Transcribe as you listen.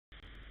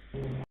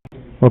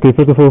Okay,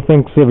 first of all,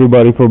 thanks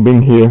everybody for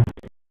being here.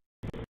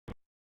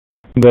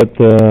 That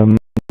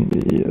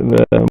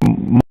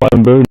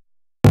Martin Berg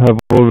have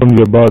told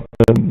you about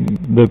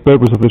the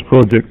purpose of this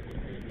project.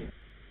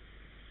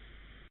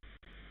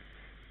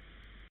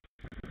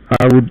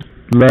 I would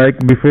like,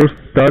 before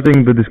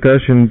starting the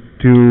discussion,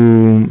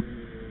 to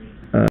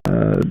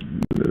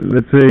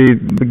let's say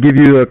give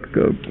you a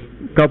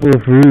couple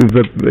of rules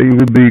that it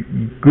would be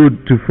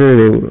good to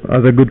follow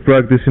as a good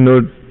practice in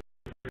order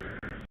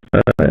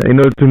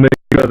to make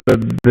sure that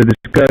the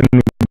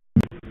discussion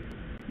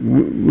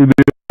will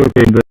be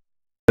okay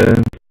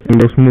and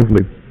go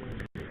smoothly.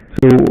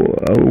 So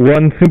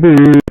one simple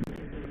rule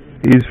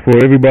is for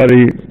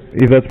everybody,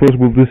 if that's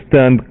possible, to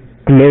stand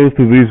close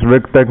to this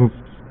rectangular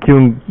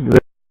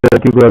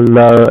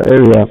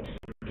area,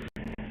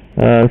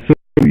 so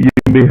you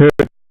can be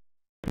heard,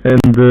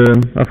 and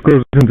of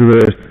course listen to the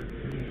rest.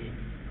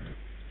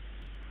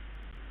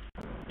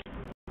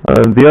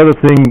 The other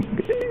thing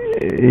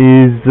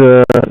is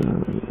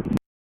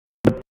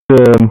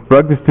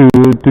practice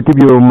to keep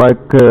your mic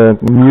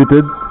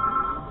muted.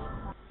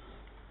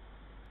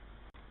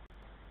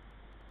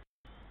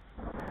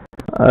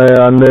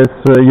 Unless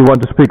you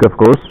want to speak, of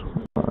course.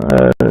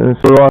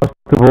 So as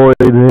to avoid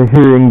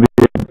hearing the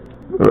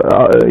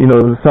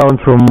sound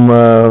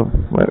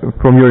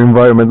from your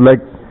environment,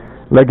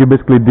 like you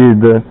basically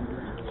did.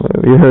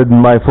 You heard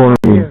my phone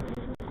ringing.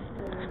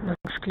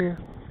 Looks clear.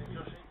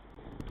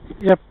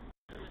 Yep.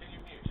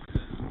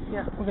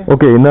 Yeah. Okay.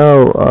 Okay. Now,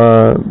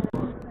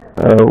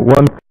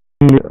 one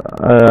thing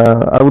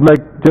I would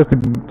like just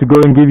to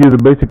go and give you the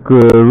basic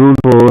rules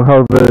for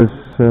how this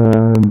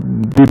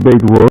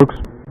debate works.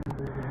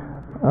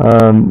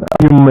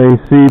 You may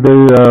see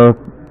there are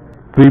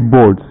three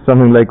boards,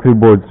 something like three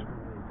boards.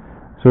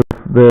 So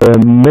the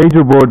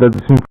major board that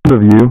is in front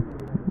of you,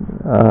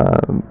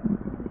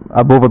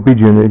 above a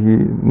pigeon,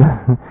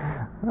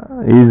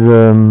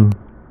 it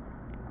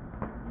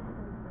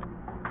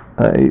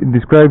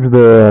describes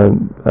the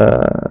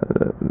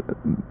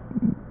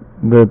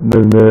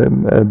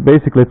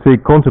basic, let's say,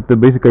 concept, the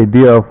basic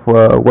idea of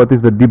what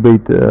is the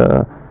debate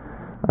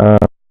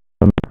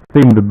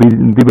theme, the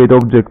debate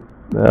object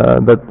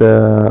that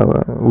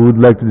we would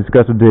like to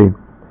discuss today.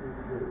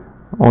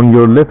 On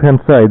your left hand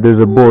side there's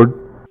a board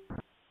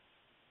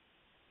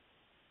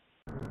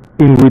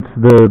in which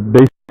the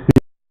basic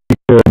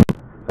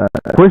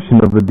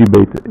question of the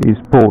debate is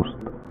posed.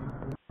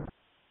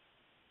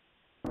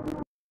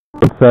 On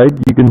the side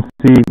you can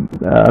see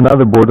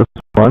another board as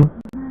one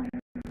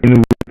in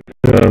which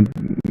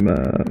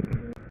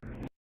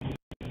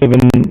 7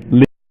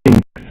 links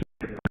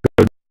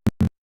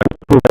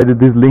provided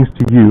these links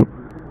to you.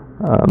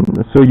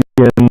 So you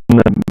can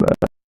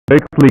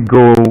directly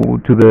go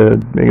to the,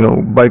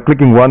 by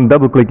clicking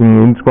double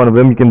clicking each one of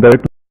them, you can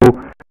directly go.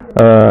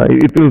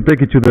 It will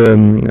take you to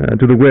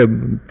the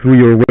web through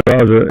your web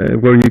browser,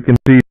 where you can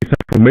see some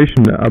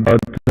information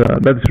about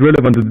that is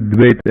relevant to the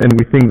debate, and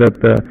we think that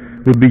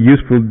would be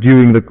useful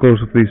during the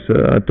course of this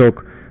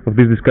talk, of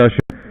this discussion.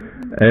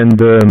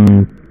 And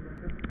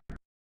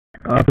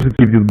I'll also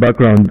give you the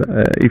background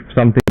if there's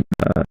something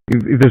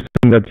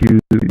that you're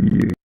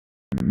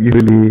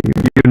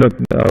not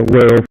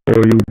aware of,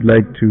 or you would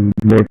like to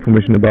more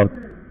information about.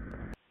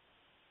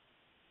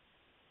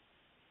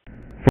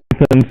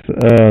 For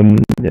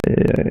instance,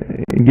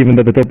 given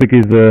that the topic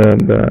is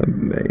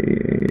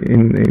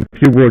in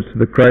few words,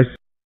 the crisis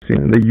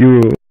in the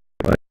EU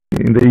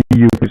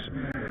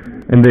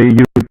and the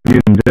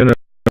European in general,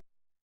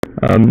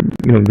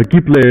 the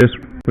key players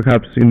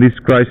perhaps in this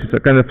crisis, a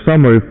kind of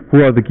summary of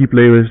who are the key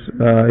players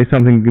is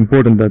something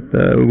important that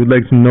we would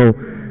like to know.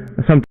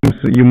 Sometimes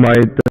you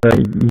might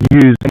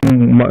use,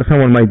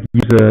 someone might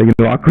use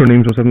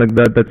acronyms or something like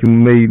that you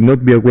may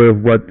not be aware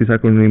of what these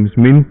acronyms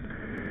mean.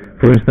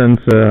 For instance,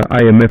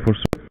 IMF or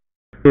so.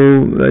 So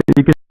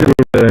you can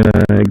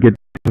get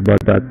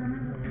about that.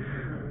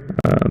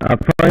 A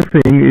fine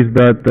thing is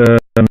that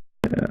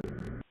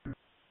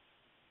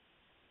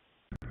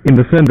in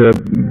the center,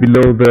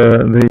 below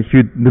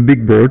the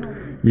big board,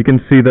 you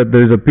can see that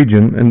there is a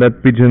pigeon, and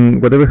that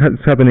pigeon, whatever is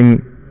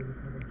happening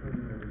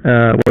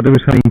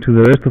to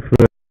the rest of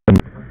the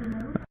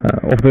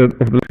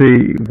let's say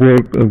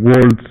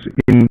worlds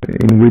in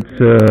which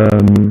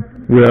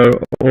we are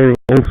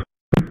also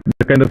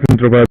the kind of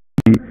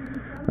controversy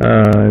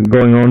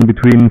going on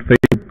between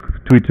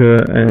Facebook, Twitter,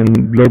 and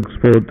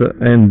Blogspot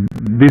and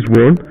this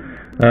world.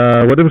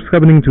 Whatever's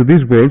happening to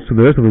these worlds, to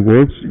the rest of the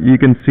worlds, you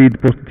can see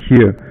it posted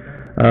here.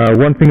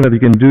 One thing that you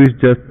can do is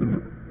just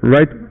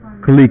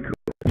right-click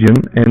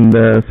and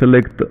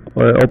select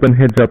Open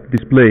Heads-Up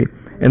Display,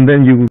 and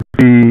then you will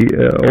see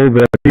all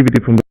the activity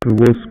from the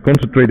worlds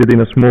concentrated in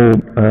a small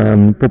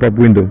pop-up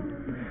window.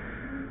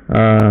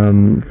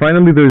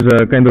 Finally, there is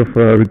a kind of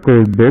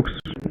record box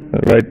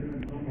right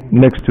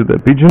next to the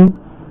pigeon.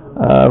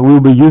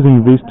 We'll be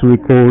using this to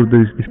record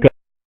this discussion.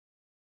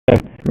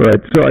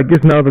 Right, so I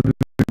guess now that we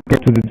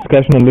get to the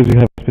discussion, unless you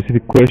have a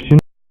specific question,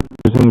 if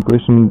there's any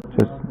question,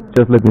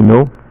 just let me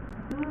know.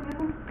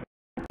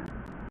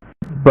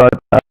 But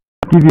I'll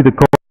give you the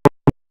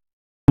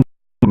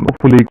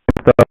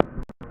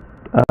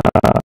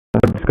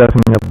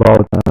discussing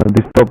about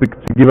this topic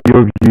to give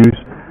your views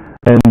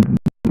and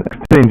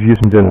exchange views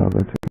in general.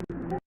 Let's say.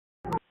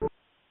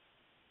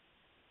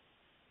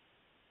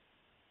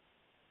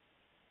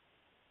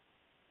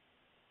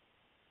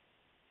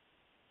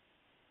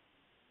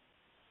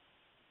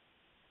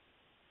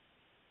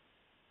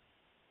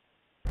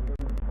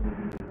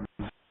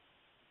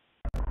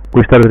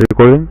 We started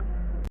recording.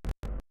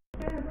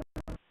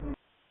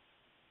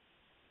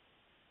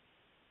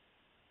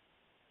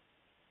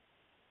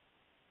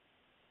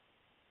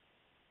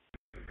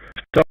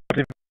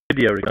 Starting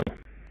video again.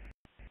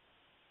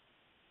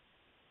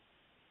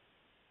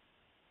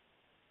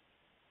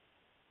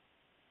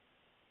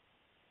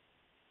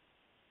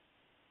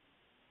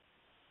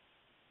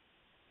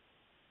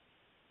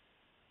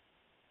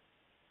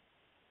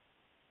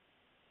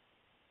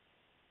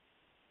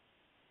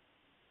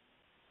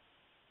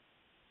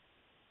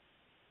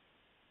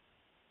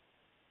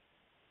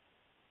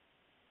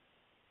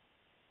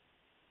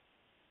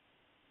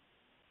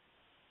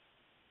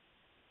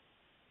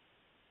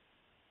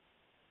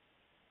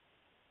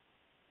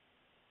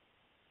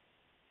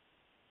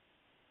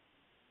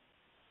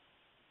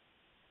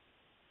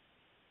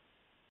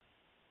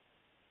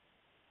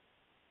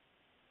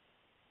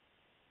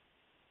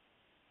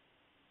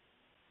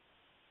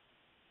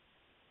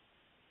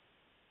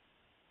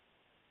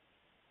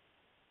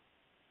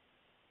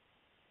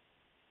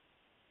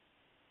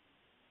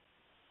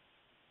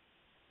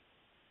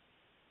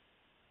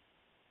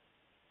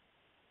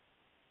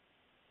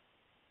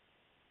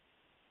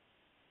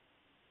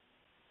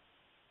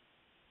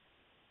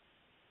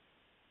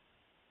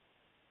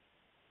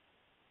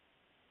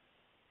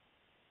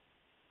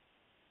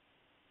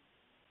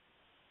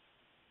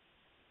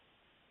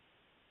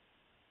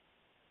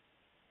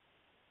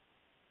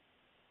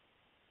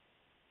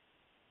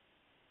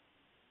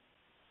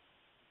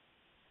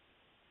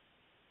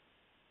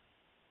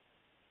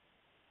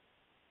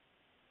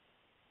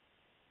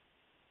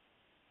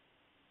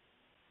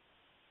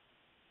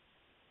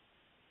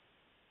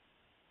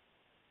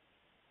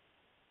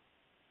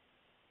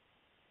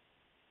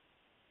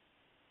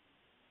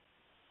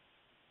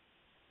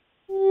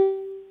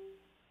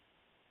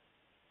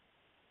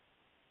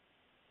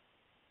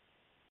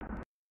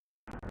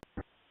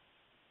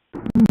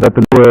 That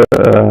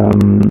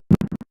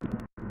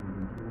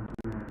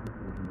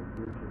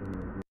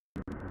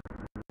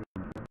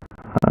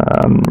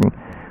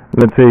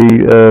let's say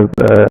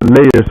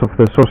layers of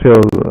the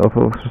of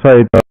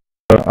society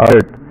are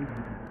hurt.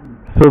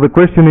 So the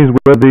question is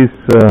whether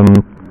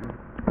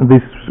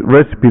this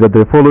recipe that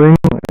they're following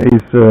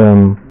is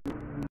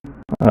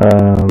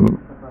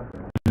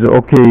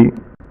okay,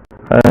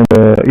 and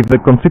if the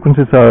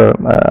consequences are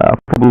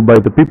affordable by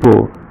the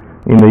people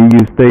in the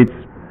EU states,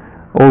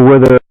 or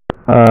whether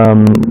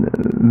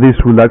this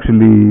will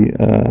actually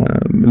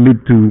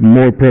lead to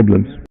more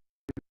problems.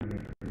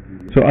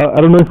 So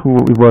I don't know if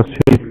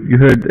you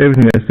heard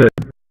everything I said.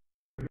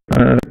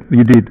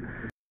 You did,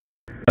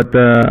 but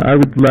I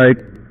would like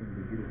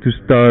to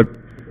start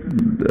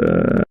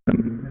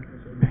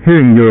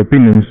hearing your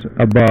opinions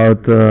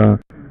about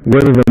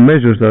whether the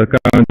measures that are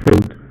currently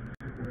followed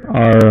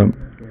are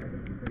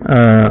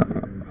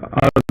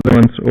the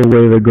ones, or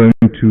whether they're going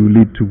to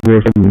lead to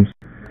worse problems.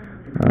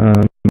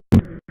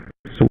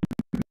 So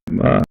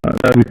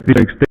with this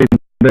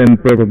statement, then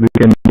probably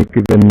can make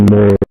even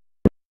more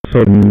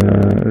certain,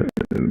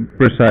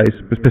 precise,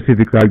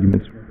 specific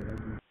arguments.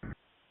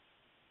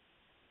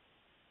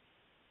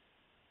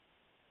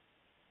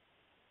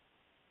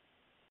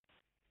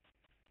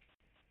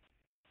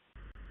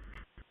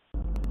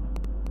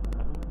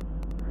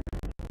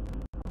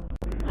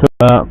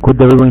 So,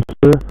 could everyone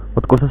hear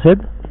what Costa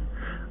said?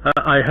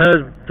 I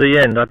heard the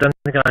end. I don't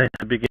think I heard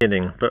the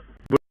beginning, but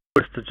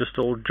we're to just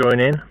all join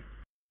in.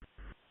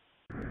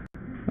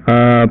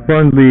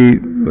 Apparently,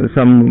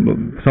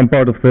 some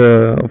part of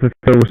the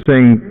I was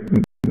saying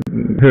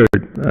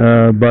heard,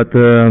 but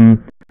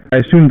I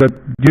assume that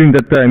during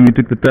that time you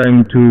took the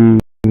time to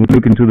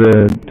look into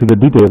the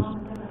details.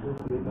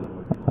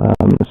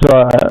 So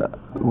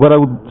what I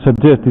would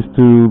suggest is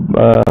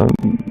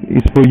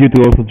for you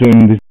to also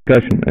join this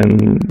discussion. And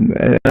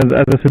as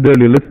I said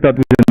earlier, let's start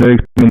with an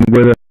experiment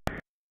whether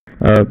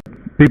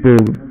people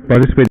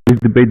participating in this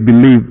debate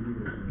believe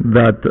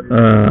that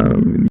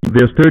the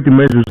austerity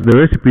measures, the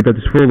recipe that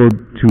is followed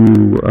to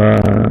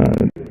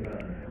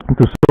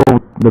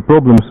solve the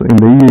problems in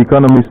the EU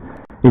economies,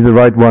 is the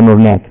right one or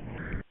not.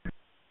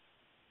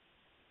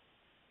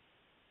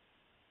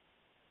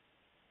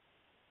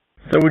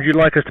 So would you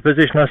like us to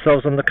position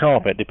ourselves on the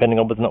carpet, depending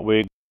on whether or not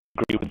we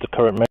agree with the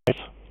current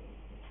measures?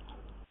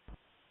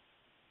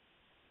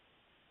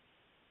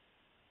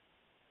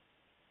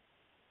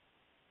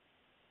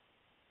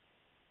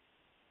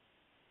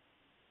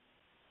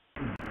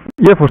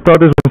 Yeah, for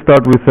starters, we'll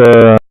start with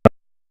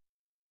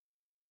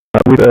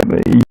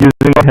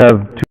using have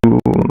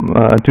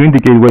to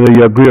indicate whether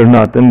you agree or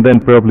not, and then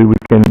probably we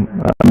can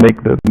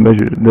make the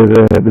measure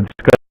the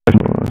discussion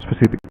more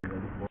specific.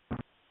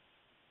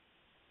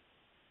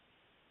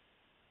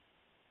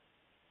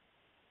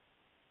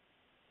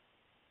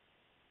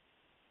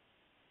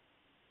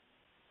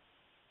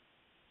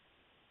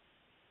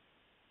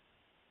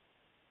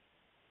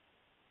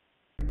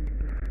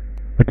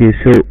 Okay,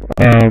 so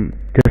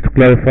just to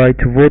clarify,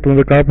 to vote on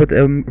the carpet,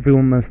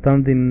 everyone must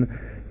stand in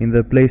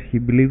the place he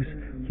believes,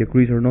 he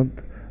agrees or not,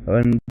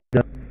 and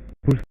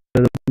push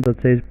the button that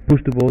says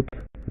push to vote.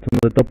 It's on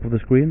the top of the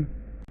screen,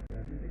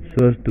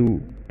 so as to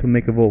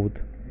make a vote.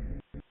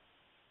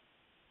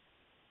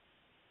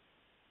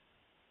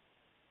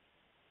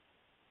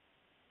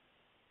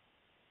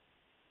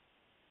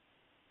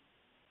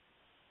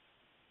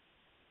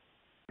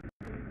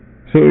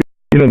 So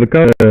the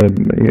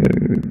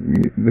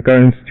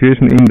current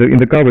situation in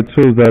the carpet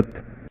shows that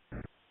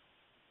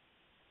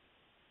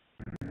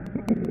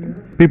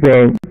people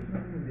are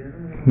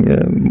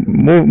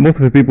most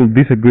of the people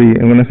disagree,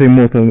 and when I say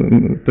most,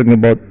 I'm talking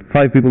about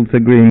 5 people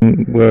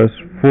disagreeing, whereas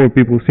 4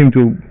 people seem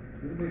to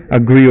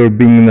agree or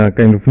being in a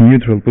kind of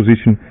neutral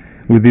position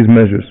with these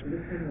measures.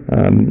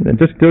 And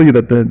just to tell you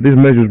that these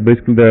measures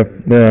basically they're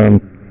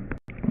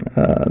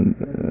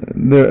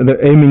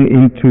aiming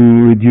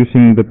into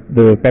reducing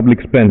the public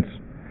expense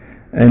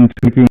and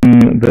making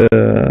the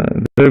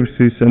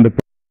services and the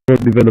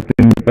products developed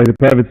by the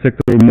private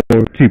sector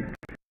more cheap.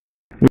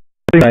 Which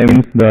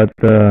means that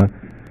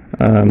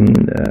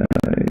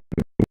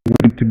we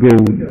need to go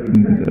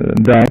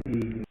down.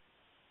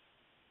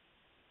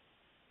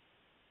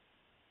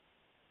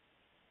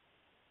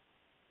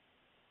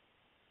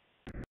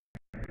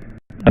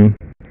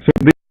 So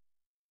this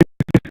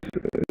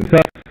is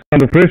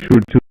under pressure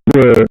to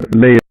lower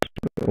layers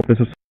of the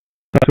society.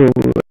 So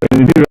in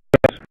here,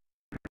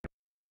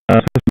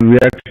 social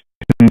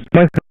reactions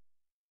might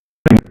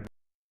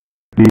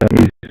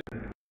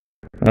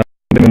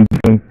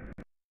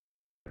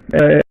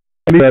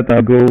that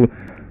ago,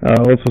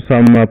 also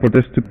some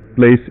protests took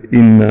place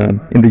in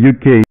the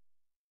UK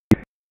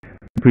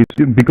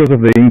because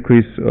of the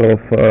increase of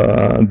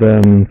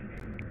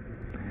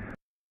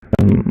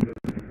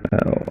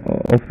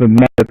the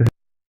market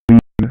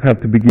have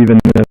to be given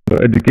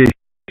education.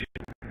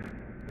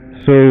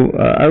 So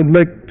I would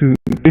like to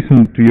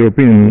listen to your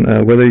opinion,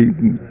 what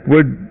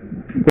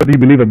do you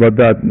believe about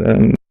that,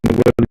 and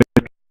whether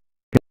it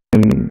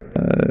can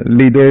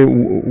lead, or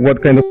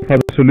what kind of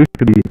other solution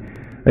could be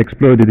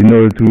exploited in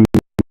order to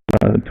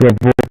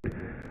avoid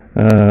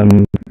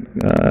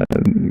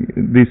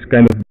this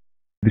kind of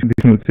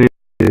let's say,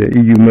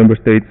 EU member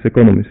states'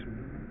 economies.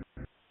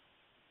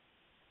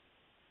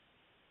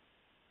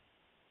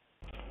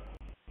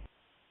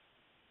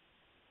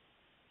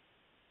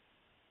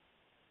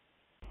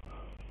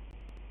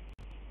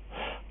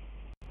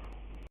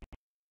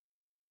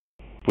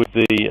 With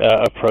the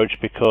approach,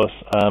 because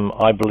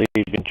I believe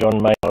in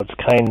John Maynard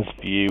Keynes'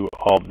 view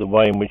of the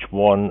way in which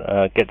one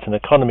gets an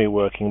economy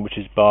working, which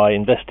is by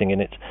investing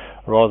in it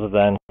rather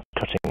than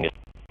cutting it.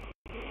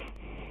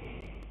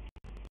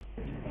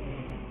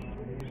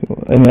 So,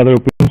 any other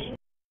opinions?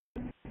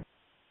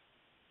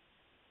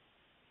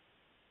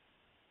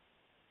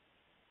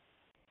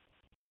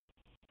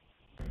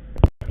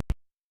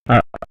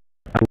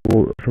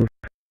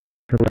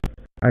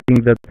 I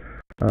think that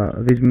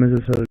these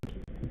measures are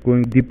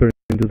going deeper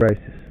into the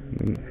crisis.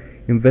 I mean,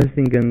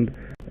 investing and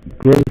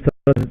growth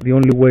is the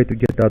only way to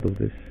get out of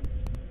this.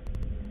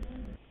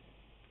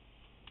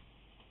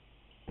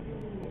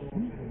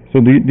 So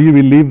do you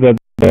believe that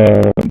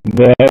there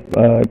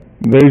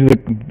is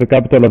the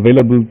capital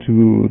available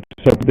to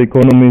support the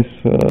economies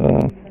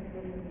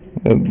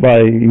by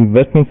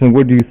investments, and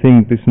where do you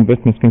think these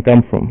investments can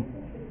come from?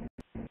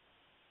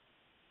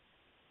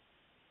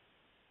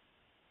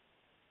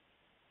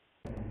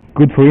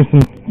 Could, for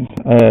instance,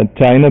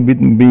 China be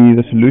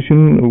the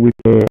solution with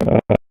her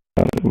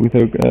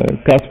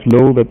cash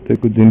flow that they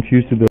could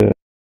infuse to the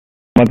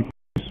market?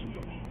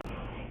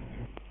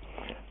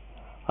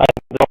 I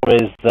think the problem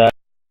is that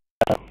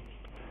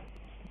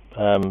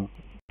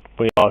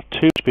we are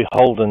too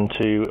beholden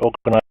to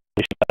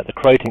organisations like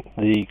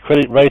the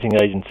credit rating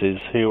agencies,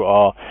 who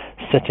are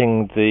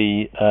setting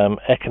the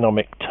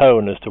economic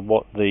tone as to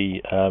what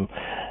the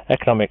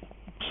economic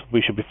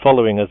we should be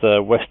following as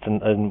a Western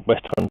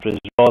countries,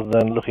 rather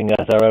than looking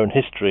at our own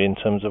history in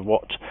terms of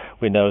what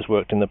we know has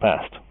worked in the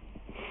past.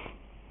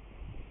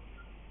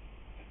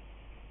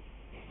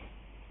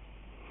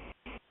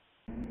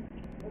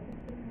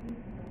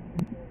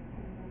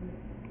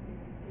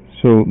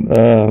 So,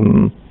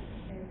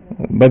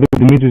 by the way,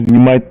 Dimitris, you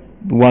might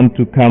want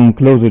to come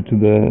closer to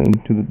the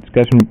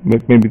discussion.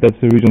 Maybe that's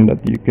the reason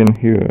that you can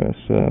hear us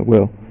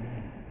well.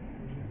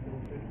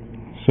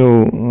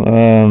 So.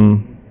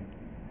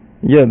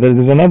 Yeah,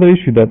 there's another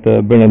issue that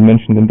Bernard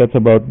mentioned, and that's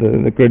about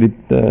the credit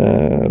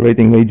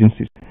rating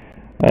agencies,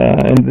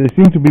 and they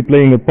seem to be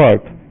playing a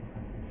part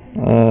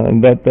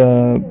that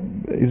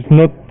is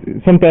not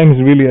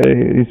sometimes really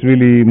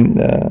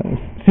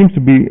seems to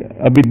be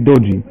a bit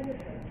dodgy.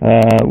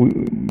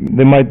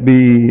 They might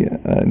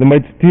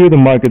steer the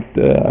market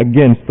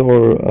against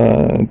or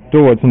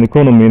towards an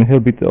economy and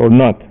help it or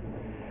not.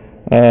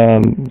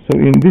 So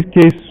in this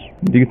case,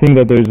 do you think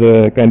that there's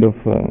a kind of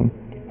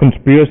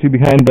conspiracy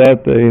behind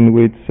that, in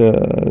which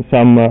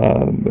some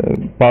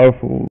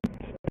powerful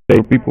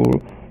people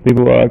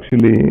are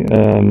actually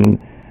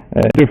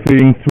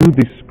interfering through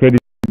these credit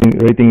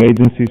rating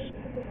agencies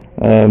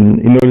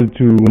in order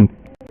to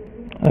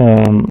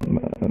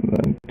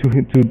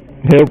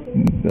help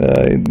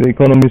the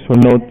economies or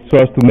not, so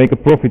as to make a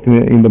profit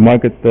in the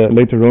market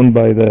later on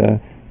by the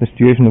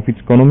situation of its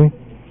economy?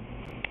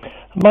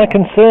 My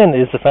concern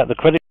is the fact that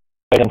credit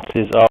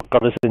agencies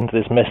got us into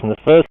this mess in the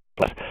first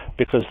place,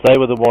 because they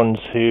were the ones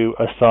who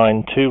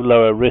assigned too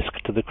low a risk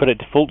to the credit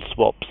default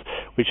swaps,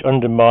 which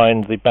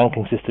undermined the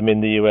banking system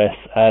in the US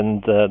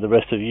and the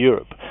rest of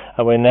Europe.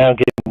 And we're now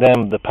giving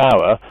them the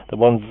power,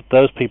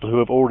 those people who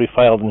have already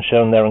failed and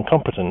shown their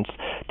incompetence,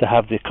 to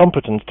have the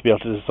competence to be able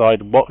to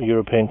decide what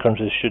European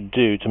countries should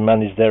do to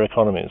manage their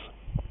economies.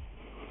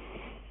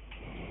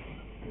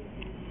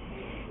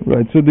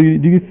 Right. So do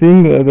you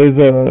think there's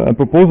a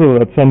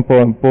proposal at some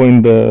point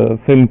thrown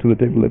to the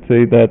table, let's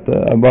say, that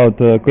about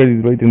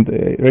credit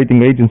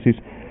rating agencies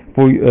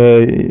for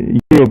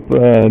Europe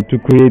to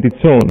create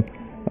its own?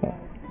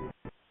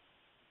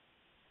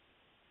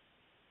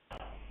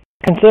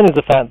 Concern is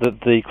the fact that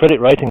the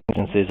credit rating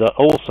agencies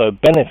also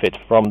benefit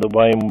from the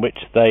way in which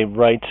they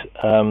rate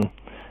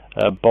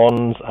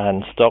bonds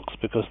and stocks,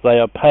 because they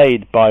are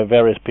paid by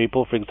various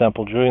people. For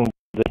example, during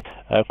the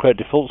credit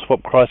default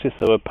swap crisis,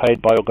 they were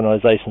paid by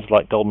organisations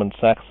like Goldman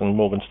Sachs and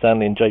Morgan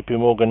Stanley and JP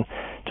Morgan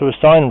to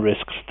assign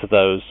risks to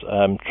those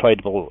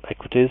tradable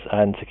equities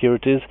and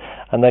securities,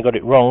 and they got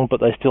it wrong, but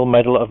they still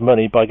made a lot of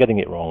money by getting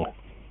it wrong.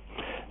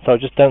 So I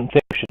just don't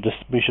think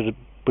we should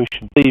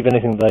believe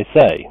anything they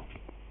say.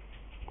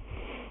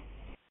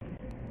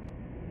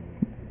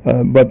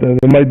 But there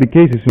might be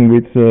cases in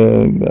which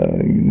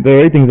the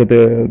ratings that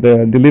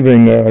they're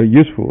delivering are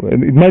useful.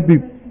 And it might be,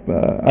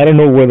 I don't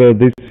know whether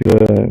this,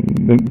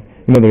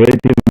 the rating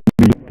is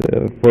used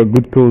for a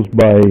good cause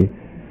by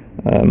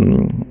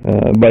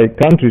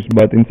countries,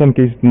 but in some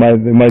cases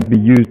they might be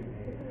used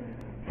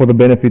for the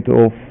benefit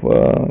of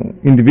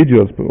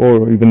individuals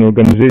or even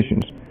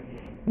organizations.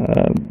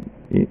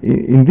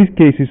 In these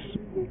cases,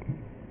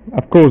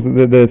 of course,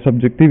 the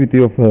subjectivity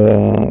of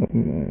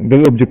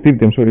the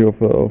objectivity, of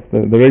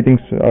the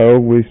ratings are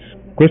always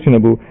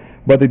questionable,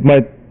 but it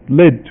might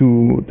lead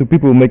to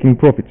people making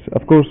profits.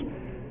 Of course,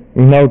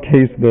 in our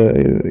case, the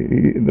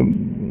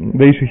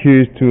issue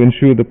here is to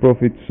ensure the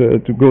profits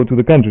to go to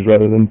the countries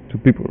rather than to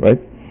people, right?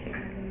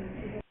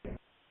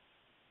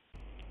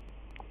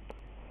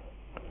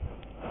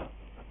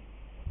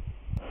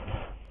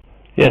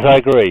 Yes, I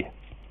agree.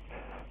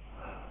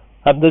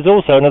 There's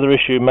also another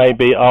issue,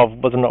 maybe, of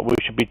whether or not we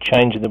should be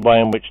changing the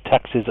way in which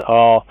taxes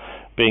are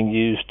being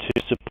used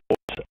to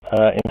support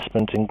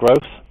investment in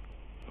growth.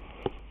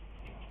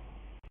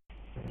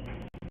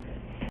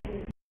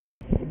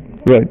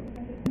 Right.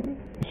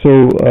 So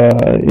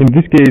in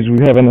this case, we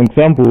have an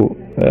example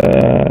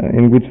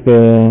in which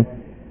the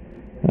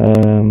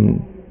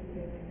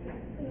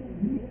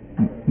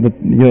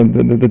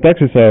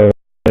taxes are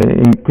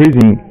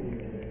increasing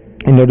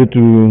in order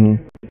to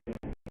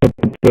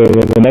support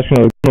the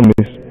national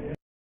economies.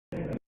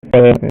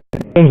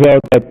 It turns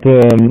out that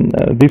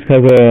this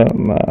has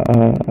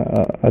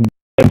a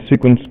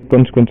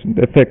consequence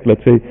effect,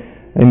 let's say,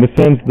 in the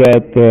sense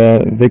that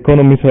the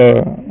economies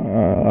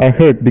are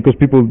hurt because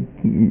people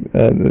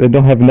they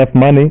don't have enough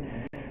money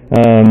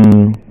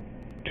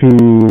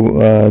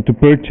to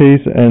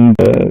purchase, and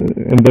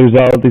the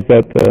result is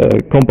that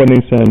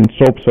companies and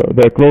shops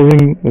they're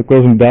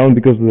closing down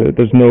because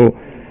there's no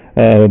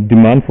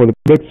demand for the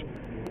products.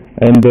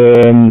 And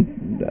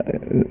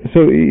so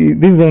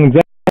this is an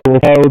example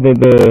of how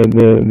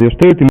the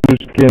austerity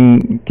measures can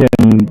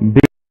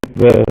bring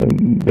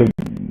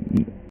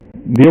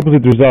the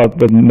opposite result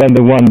than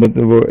the one that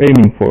they were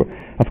aiming for.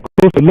 Of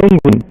course, in the long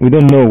run, we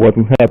don't know what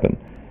will happen.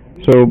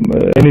 So,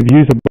 any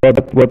views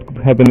about what could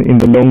happen in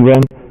the long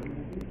run?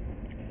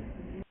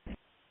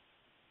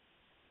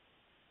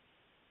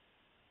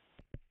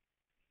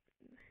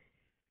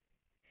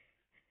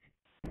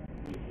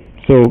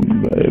 So,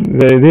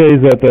 the idea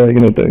is that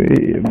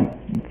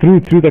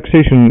through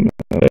taxation,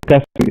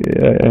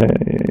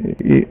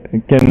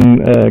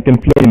 can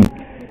flow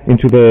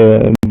into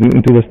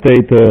the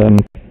state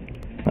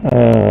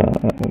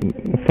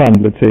fund,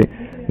 let's say,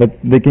 that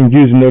they can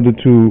use in order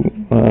to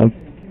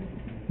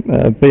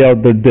pay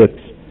out their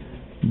debts.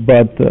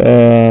 But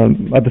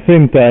at the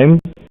same time,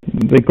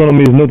 the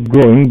economy is not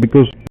growing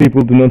because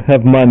people do not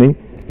have money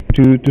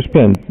to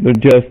spend. They're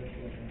just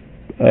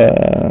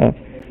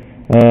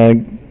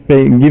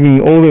giving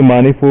all their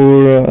money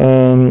for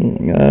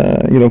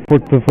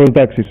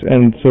taxes,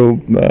 and so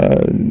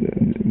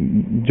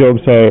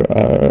jobs are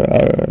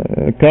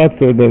cut.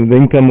 The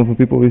income of the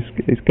people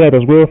is cut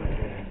as well,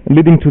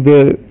 leading to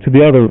the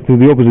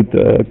opposite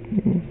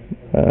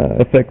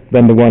effect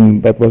than the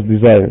one that was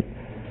desired.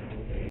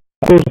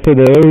 Of course, I said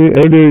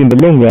earlier, in the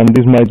long run,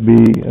 this might be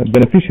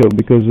beneficial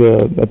because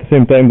at the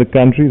same time, the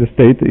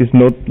state, is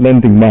not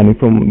lending money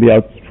from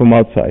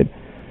outside.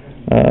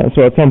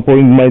 So at some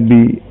point,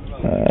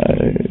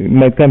 it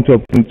might come to a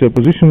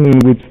position in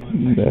which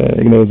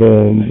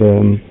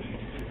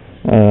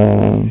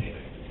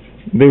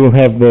they will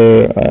have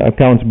their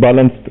accounts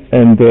balanced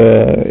and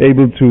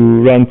able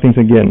to run things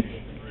again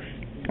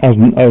as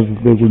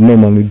they would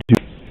normally do.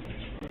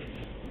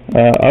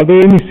 Are there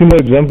any similar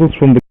examples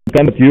from the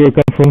country that you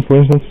come from, for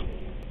instance?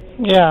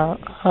 Yeah.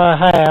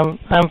 Hi,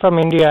 I'm from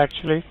India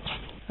actually.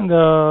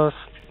 The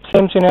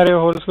same scenario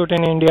holds good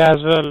in India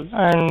as well,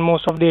 and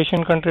most of the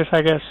Asian countries,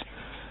 I guess.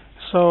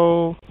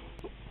 So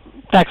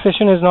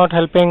taxation is not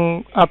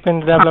helping up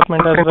in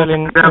development as well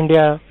in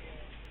India.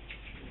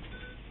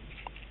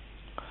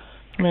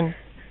 I mean,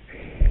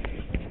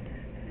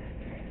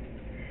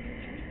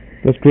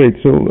 that's great.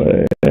 So,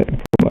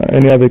 from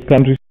any other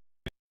countries'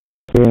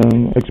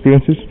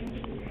 experiences?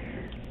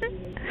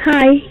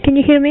 Hi, can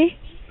you hear me?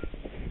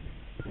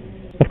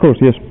 Of course,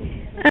 yes.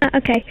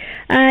 Okay.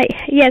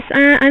 Yes,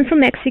 I'm from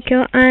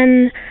Mexico,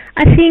 and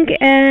I think,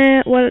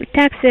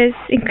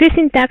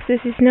 increasing taxes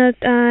is not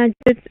a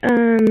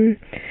good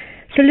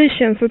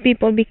solution for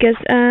people, because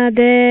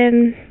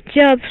the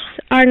jobs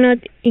are not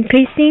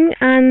increasing,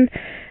 and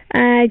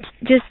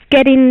just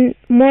getting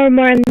more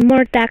and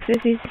more taxes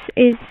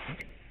is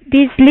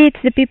this leads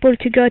the people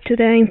to go to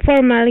the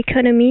informal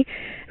economy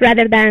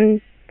rather than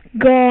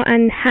go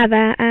and have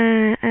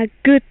a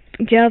good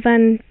job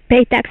and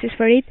pay taxes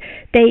for it.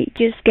 They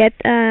just get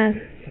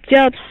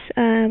jobs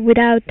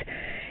without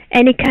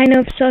any kind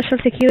of social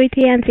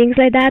security and things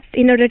like that,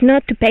 in order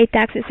not to pay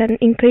taxes and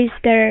increase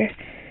their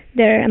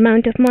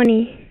amount of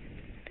money.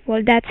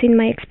 Well, that's in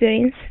my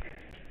experience.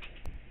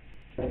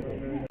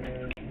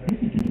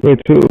 Right,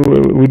 so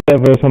we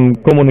have some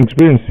common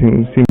experience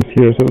seems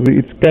here. So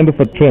it's kind of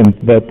a trend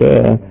that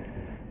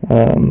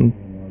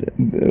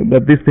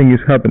that this thing is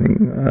happening.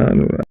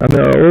 And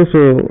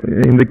also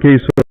in the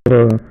case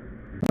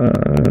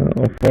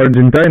of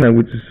Argentina,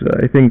 which is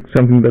I think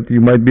something that you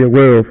might be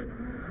aware of,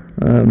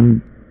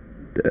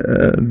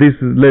 this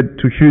led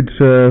to huge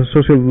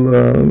social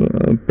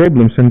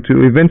problems and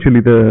to eventually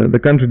the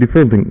country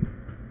defaulting.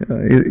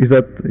 Is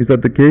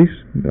that the case?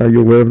 Are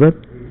you aware of that?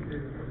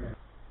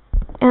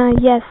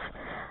 Yes.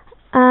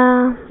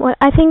 Well,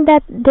 I think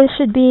that there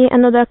should be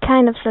another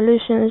kind of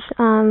solutions,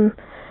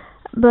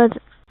 but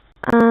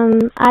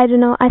I don't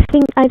know. I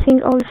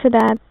think also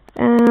that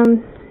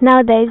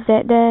nowadays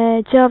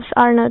the jobs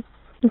are not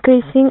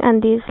increasing,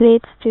 and this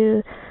leads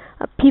to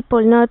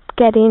people not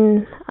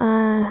getting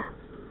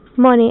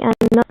money and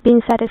not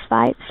being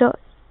satisfied. So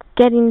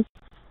getting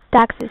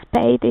taxes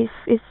paid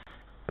is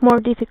more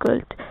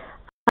difficult.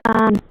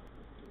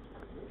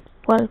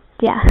 Well,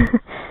 yeah.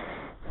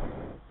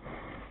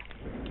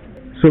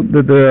 So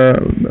there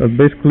are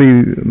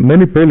basically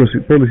many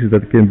policies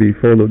that can be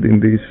followed in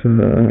this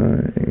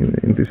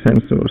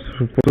sense. So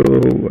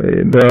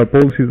there are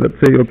policies that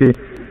say, okay,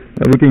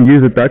 we can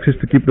use the taxes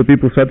to keep the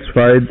people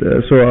satisfied,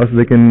 so as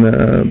they can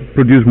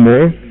produce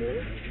more.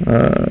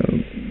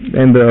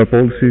 And there are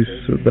policies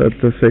that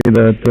say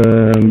that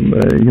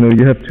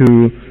you have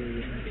to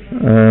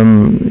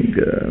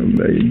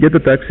get the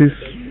taxes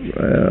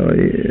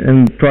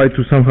and try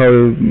to somehow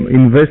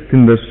invest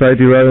in the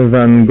society rather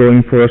than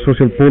going for a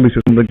social policy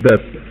or something like that.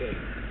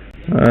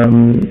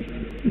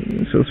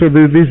 So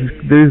there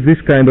is this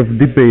kind of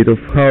debate of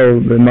how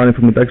the money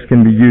from the tax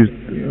can be used.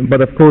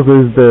 But of course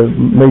there is the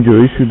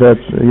major issue that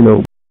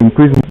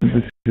increasing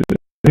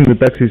the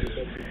taxes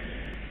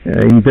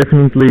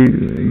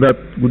indefinitely, that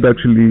would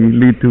actually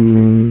lead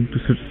to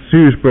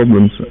serious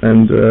problems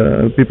and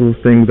people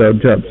staying without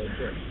jobs.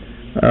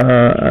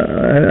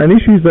 An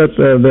issue is that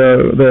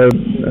the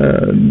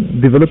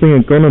developing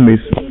economies,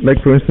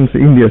 like for instance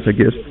India's, I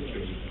guess,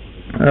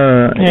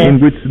 in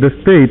which the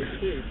states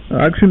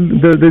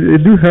actually they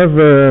do have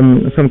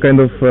some kind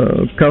of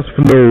cash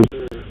flow.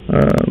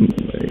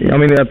 I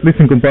mean, at least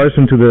in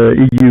comparison to the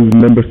EU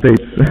member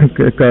states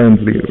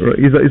currently.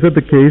 Is that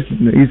the case?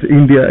 Is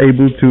India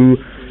able to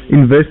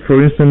invest, for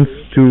instance,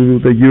 to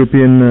the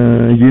European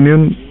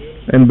Union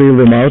and bail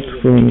them out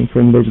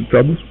from their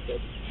troubles?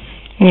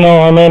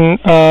 no, I mean,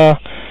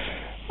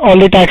 all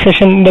the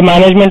taxation, the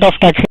management of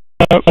taxation,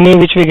 money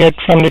which we get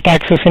from the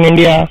taxes in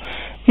India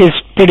is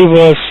pretty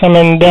worse. I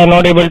mean, they are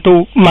not able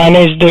to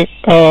manage the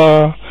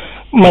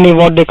money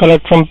what they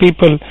collect from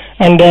people,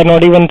 and they are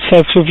not even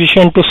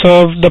self-sufficient to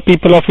serve the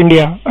people of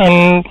India.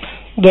 And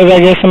I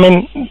guess, I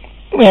mean,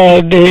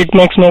 it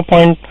makes no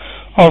point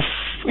of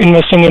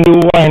investing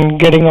into and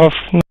getting off.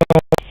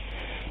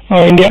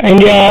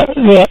 India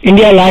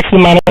lacks the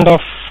management of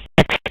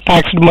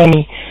taxed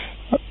money.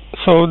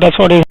 So that's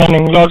what is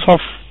happening. Lots of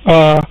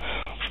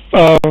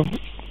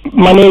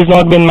money has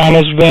not been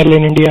managed well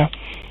in India.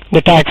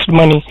 The taxed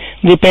money,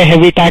 we pay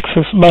heavy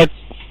taxes, but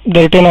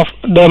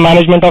the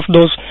management of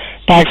those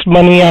taxed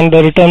money and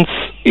the returns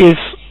is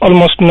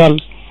almost null.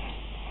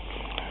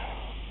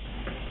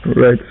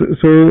 Right.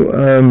 So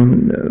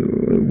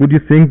would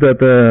you think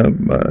that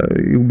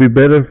it would be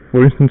better,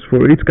 for instance,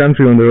 for each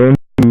country on their own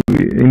to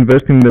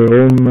invest in their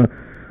own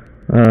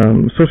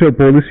social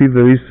policy, if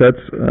there is such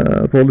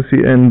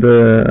policy, and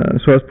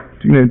so as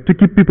to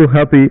keep people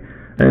happy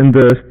and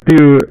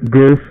steer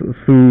growth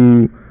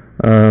through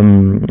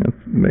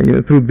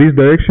this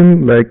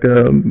direction, like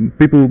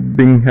people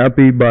being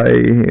happy by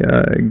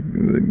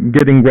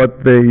getting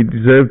what they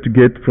deserve to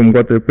get from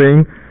what they're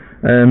paying,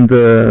 and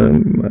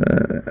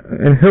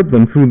help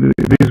them through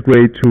this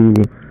way to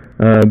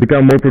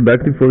become more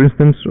productive, for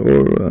instance,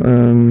 or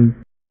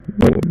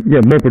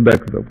more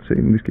productive, I would say,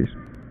 in this case.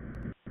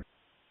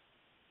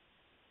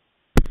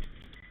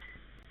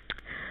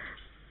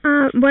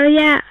 Well,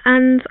 yeah,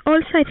 and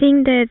also I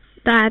think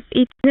that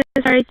it's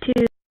necessary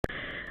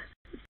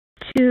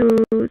to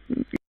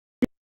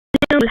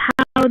know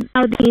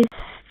how this is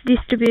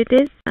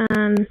distributed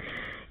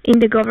in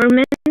the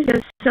government,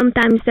 because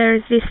sometimes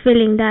there's this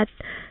feeling that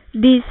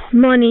this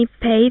money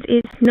paid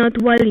is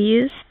not well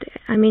used.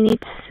 I mean,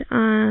 it's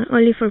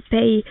only for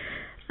pay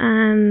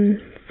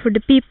for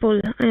the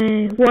people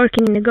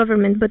working in the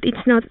government, but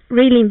it's not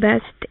really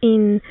invest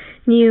in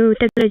new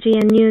technology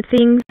and new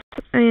things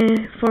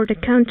for the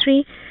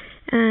country.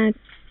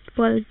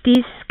 Well,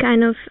 these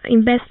kind of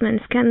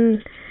investments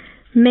can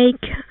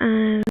make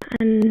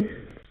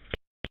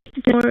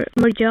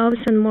more jobs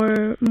and more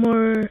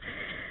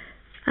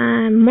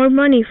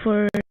money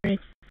for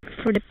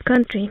the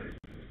country.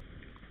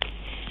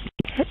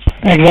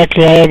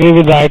 Exactly, I agree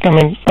with that. I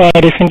mean,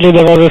 recently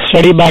there was a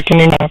study back in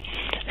India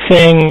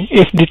saying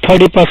if the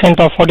 30%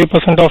 or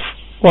 40% of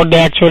what the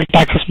actual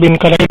tax has been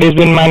collected is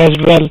been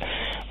managed well,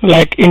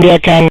 like India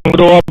can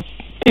grow up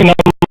in a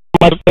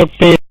much better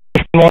pace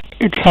than what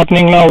it's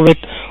happening now, with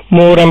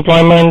more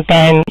employment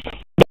and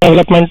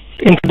development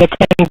into the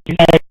country.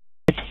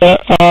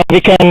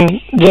 We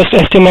can just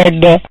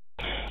estimate the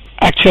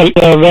actual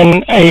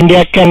when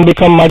India can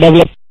become a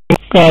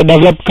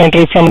developed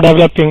country from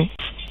developing.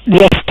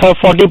 Just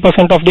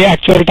 40% of the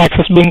actual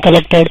taxes being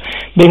collected,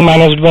 being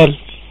managed well.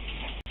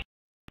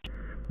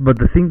 But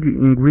the thing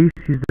in Greece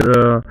is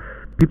that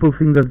people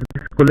think that the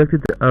taxes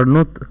collected are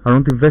not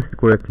invested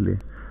correctly,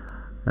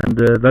 and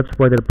that's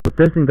why they're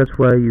protesting. That's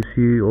why you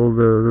see all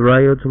the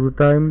riots all the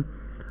time.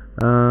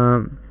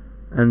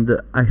 And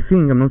I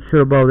think, I'm not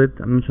sure about it,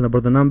 I'm not sure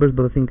about the numbers,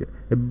 but I think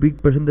a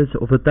big percentage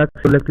of the tax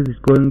collected is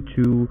going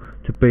to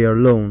pay our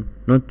loan,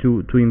 not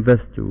to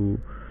invest to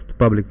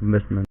public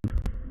investment.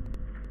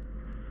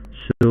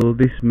 So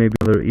this may be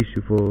another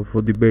issue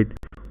for debate.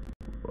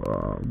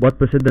 What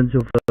percentage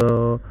of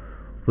the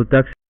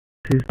taxes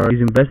is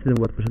invested and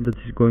what percentage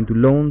is going to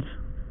loans?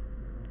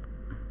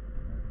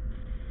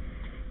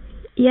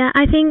 Yeah,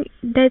 I think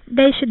that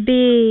they should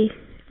be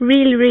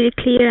really, really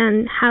clear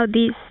on how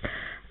this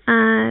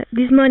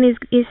money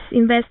is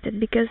invested,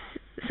 because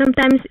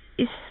sometimes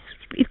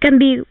it can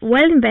be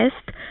well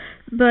invested,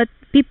 but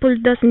people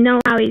doesn't know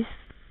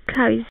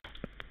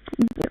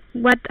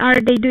what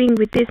are they doing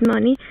with this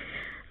money.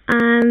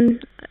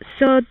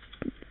 So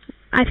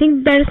I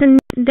think there's a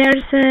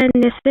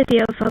necessity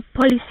of a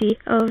policy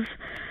of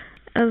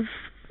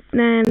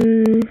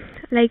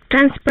like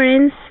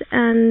transparency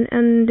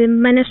and the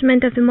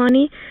management of the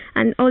money,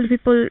 and all the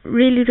people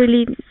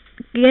really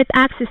get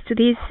access to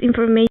this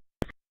information.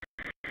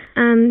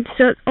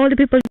 So all the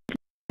people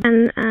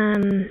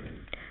can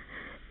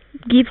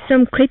give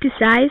some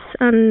criticize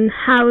on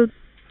how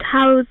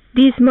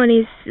this money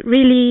is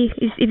really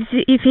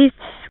if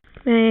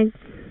it's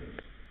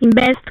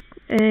invest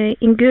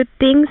in good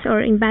things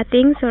or in bad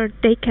things, or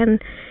they can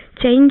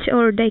change,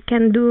 or they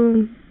can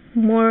do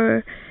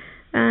more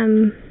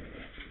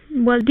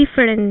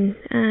different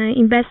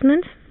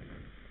investments.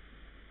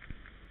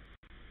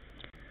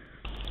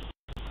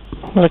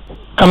 Like,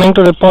 coming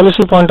to the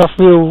policy point of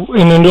view,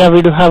 in India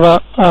we do have a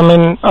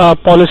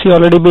policy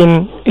already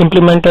been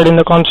implemented in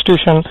the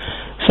constitution,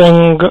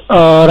 saying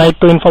Right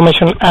to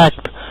Information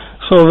Act,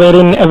 so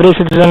wherein every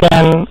citizen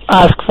can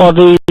ask for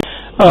the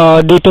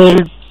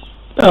detailed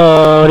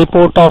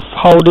report of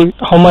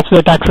how much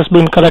the tax has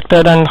been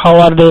collected and how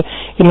are they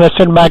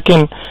invested back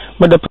in.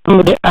 But the problem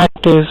with the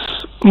act is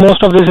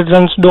most of the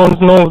citizens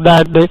don't know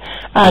that the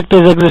act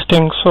is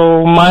existing.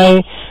 So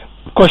my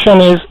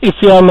question is, if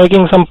you are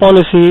making some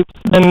policy,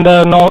 then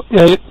the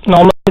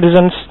normal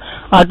citizens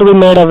are to be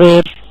made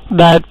aware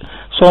that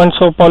so and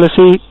so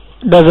policy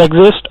does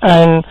exist,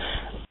 and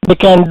they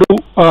can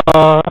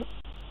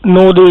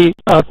know the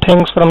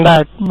things from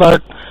that.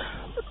 But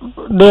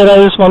there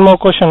is one more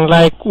question,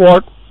 like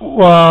what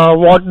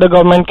the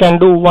government can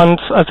do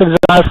once a citizen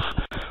asks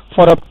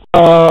for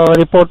a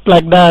report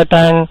like that,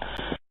 and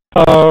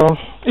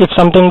if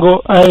something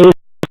is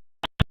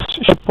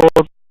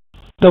report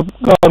the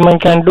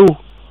government can do.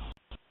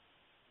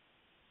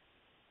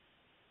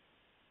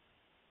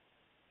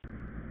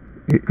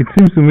 It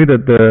seems to me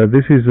that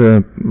this is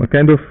a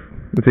kind of,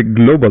 let's say,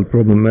 global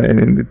problem,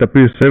 and it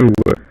appears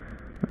everywhere.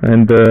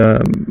 And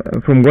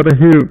from what I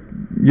hear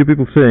you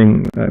people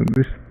saying,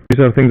 these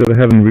are things that I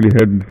haven't really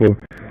heard before.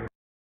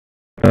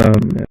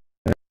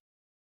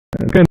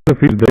 Kind of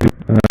is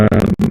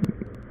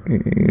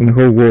in the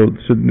whole world.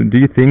 So do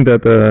you think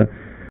that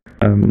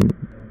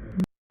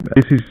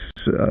this is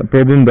a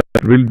problem that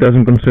really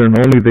doesn't concern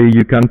only the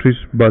EU countries,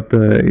 but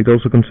it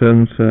also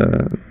concerns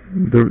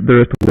the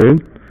rest of the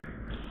world?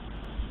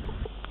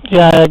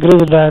 Yeah, I agree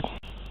with that.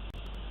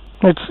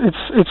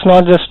 It's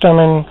not just,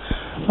 from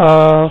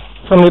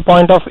the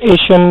point of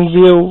Asian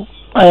view,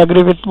 I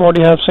agree with what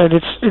you have said.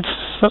 It's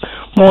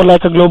more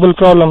like a global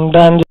problem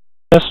than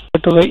just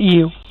to the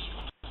EU.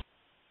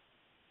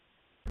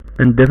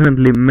 And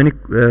definitely many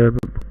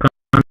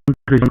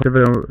countries have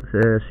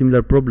a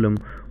similar problem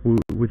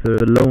with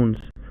loans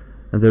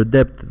and their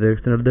debt, their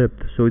external debt.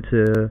 So it's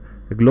a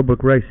global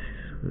crisis.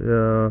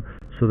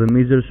 So the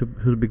measures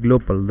should be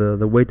global.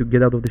 The way to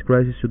get out of this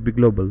crisis should be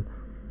global.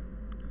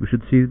 We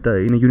should see it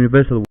in a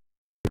universal way.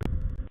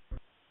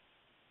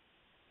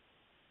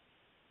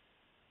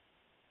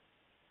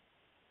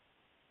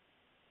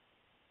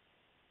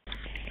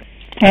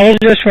 I was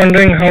just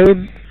wondering how,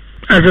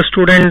 as a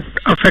student,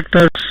 affect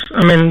us.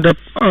 I mean,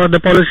 the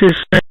policies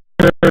and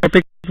the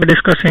topic we're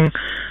discussing.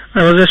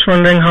 I was just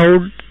wondering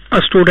how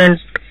a student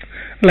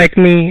like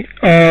me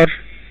or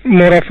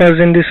more of us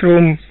in this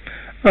room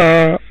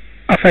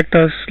affect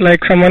us.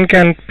 Like, someone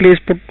can please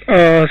put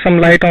some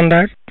light on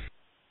that.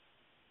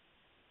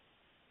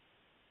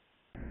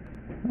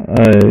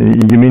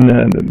 You mean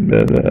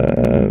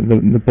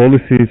the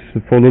policies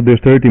follow the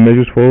austerity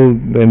measures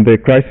and the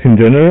crisis in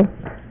general?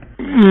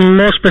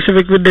 More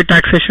specific with the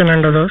taxation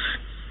and others.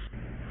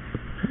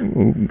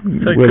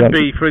 So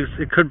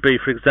it could be,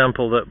 for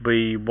example, that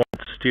we want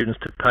students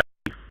to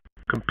pay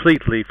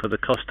completely for the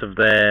cost of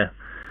their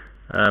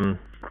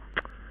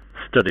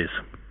studies.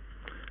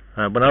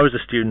 When I was a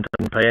student,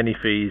 I didn't pay any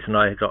fees, and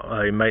I got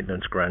a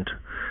maintenance grant.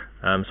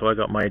 So I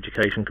got my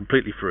education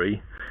completely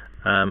free,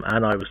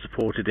 and I was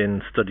supported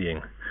in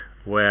studying.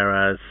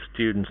 Whereas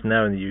students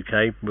now in the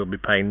UK will be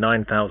paying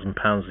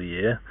 £9,000 a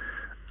year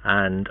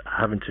and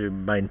having to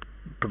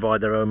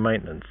provide their own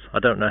maintenance. I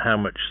don't know how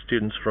much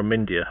students from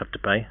India have to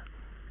pay.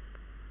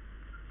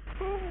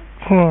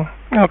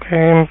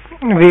 Okay.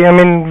 We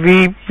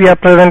are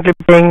presently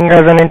paying,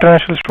 as an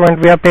international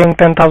student, we are paying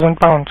 £10,000,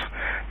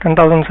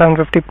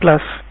 10,750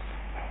 plus.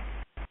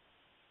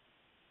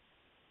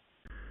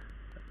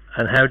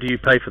 And how do you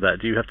pay for that?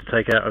 Do you have to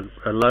take out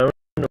a loan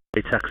or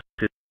pay taxes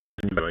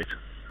in your rate?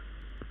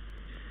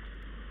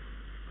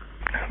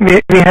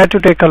 We had to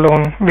take a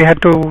loan. We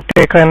had to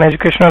take an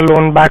educational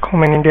loan back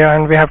home in India,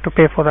 and we have to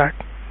pay for that.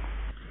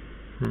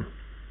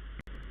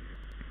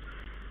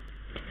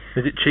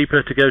 Is it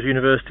cheaper to go to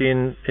university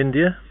in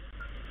India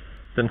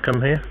than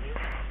come here?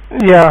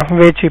 Yeah,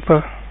 way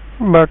cheaper.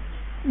 But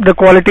the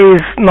quality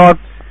is not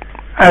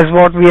as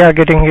what we are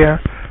getting here.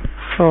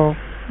 So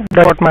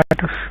that's what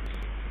matters.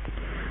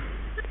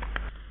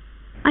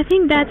 I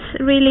think that's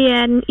really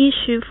an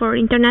issue for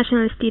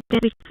international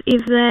students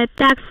if the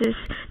taxes,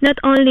 not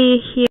only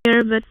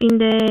here but in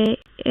the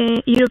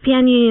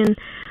European Union,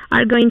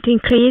 are going to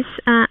increase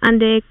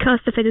and the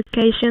cost of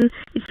education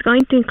is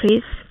going to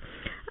increase.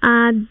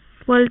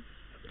 Well,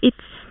 it's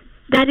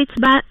bad.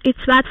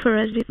 It's bad for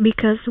us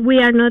because we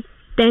are not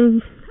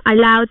then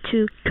allowed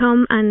to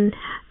come and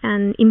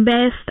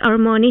invest our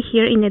money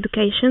here in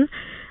education,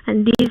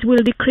 and this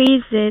will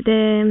decrease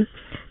the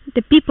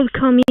people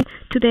coming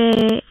to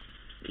the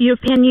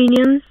European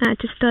Union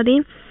to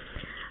study,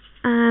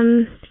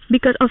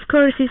 because of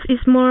course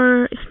it's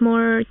more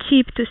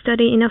cheap to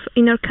study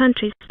in our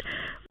countries.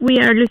 We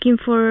are looking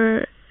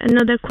for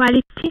another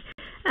quality,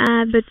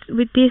 but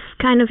with this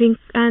kind of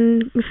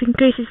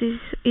increases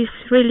is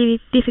really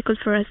difficult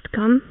for us to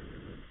come.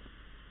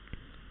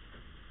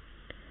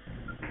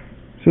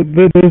 So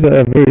there's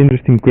a very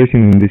interesting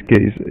question in this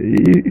case.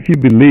 If you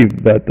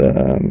believe that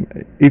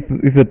if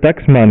the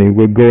tax money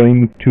were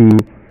going to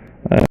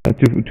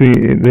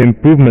the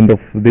improvement of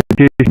the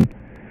education,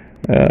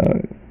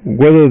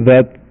 whether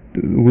that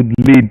would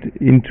lead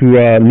into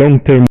a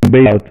long-term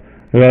bailout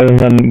rather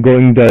than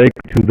going direct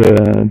to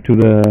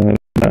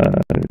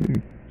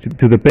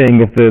the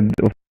paying of the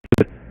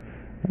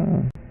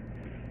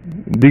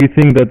do you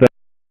think that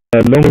a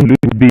long-term solution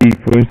would be,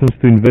 for instance,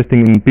 to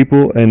investing in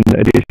people and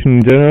education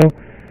in general,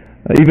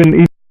 even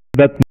if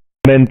that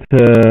meant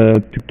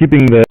to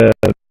keeping the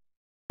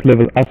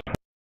level as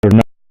for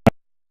now,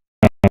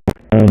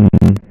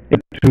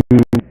 to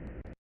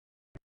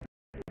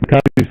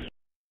countries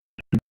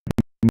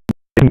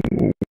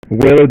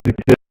well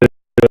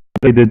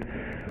educated,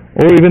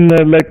 or even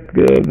like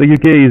the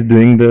UK is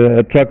doing,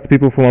 attract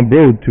people from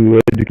abroad to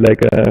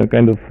like a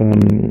kind of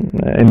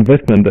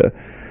investment,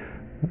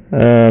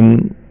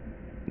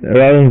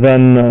 rather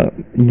than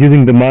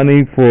using the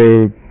money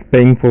for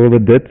paying for the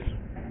debts.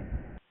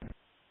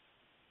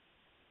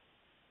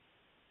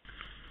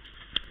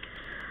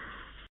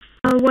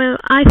 Well,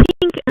 I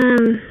think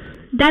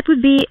that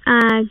would be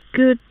a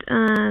good,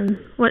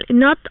 well,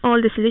 not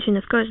all the solution,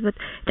 of course, but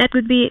that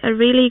would be a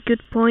really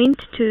good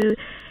point to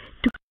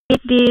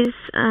create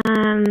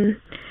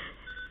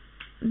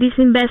this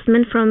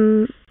investment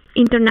from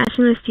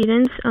international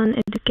students on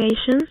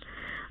education,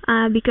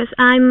 because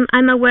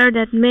I'm aware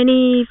that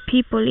many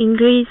people in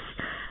Greece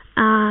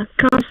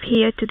comes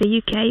here to the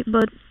UK,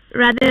 but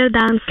rather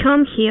than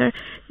come here,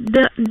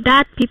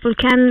 that people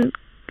can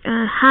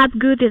have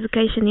good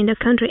education in the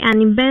country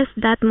and invest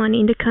that money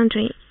in the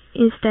country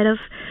instead of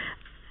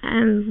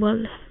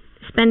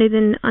spend it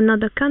in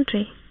another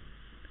country.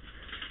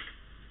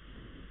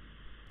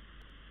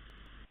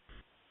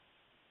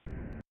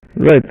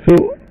 Right.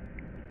 So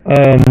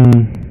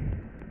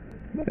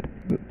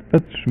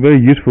that's very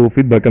useful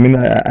feedback. I mean,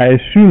 I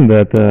assume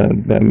that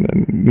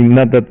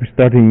not that we're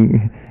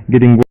starting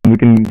getting warm, we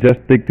can just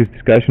take this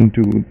discussion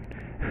to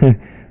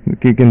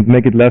we can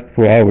make it last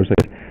for hours.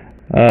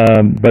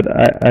 But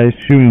I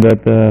assume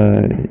that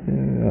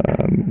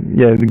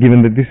yeah,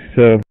 given that this is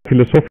a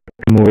philosophical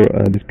more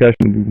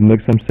discussion, it would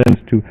make some sense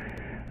to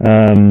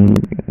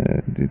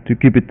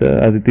keep it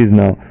as it is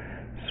now.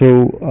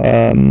 So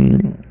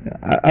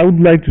I would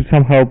like to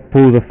somehow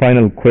pose a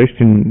final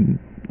question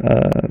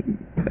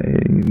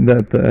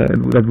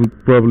that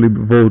would probably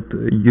vote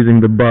using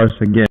the bars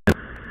again,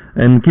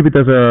 and keep it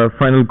as a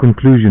final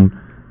conclusion.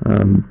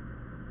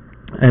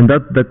 And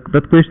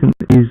that question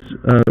is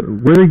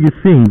whether you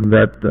think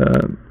that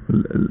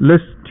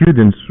less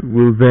students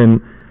will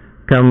then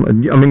come.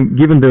 I mean,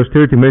 given the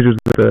austerity measures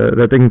that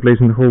are taking place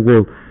in the whole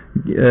world,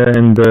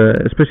 and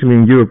especially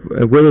in Europe,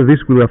 whether this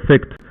will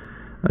affect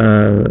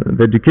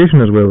the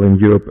education as well in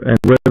Europe, and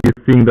whether you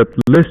think that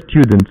less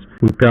students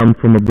will come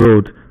from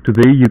abroad to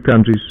the EU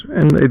countries,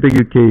 and the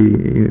UK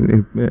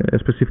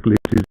specifically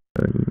is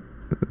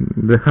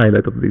the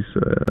highlight of this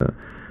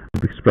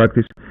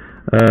practice.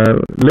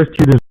 Less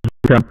students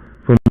will come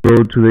from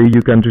abroad to the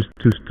EU countries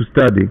to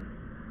study.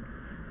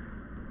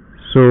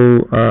 So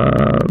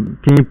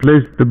can you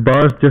place the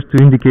bars just to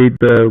indicate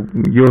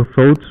your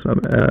thoughts?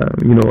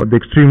 You know, the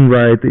extreme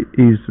right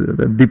is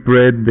the deep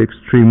red, the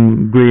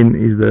extreme green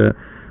is the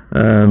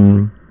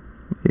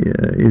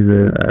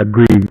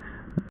green.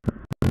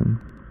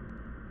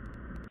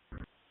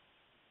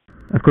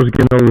 Of course, you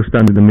can always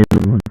stand in the middle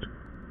if you want.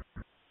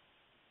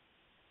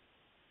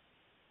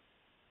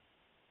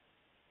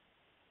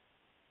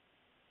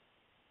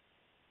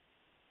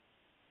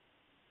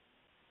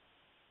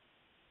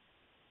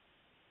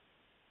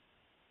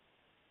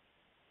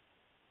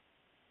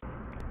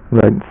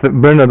 Right.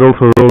 Bernard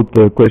also wrote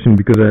the question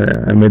because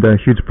I made a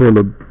huge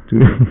prologue to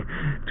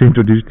to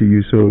introduce to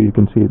you, so you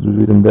can see it was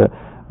written there.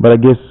 But I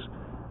guess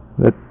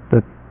that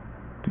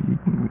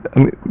I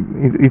mean,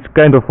 it's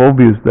kind of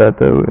obvious that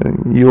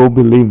you all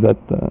believe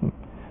that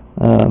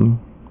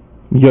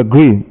you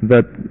agree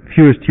that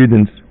fewer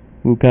students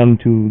will come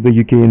to the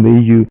UK and the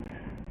EU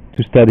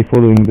to study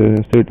following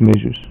the austerity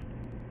measures.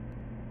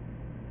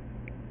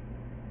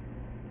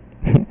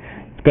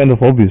 Kind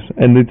of obvious,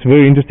 and it's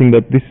very interesting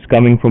that this is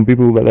coming from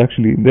people that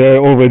actually they're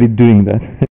already doing that.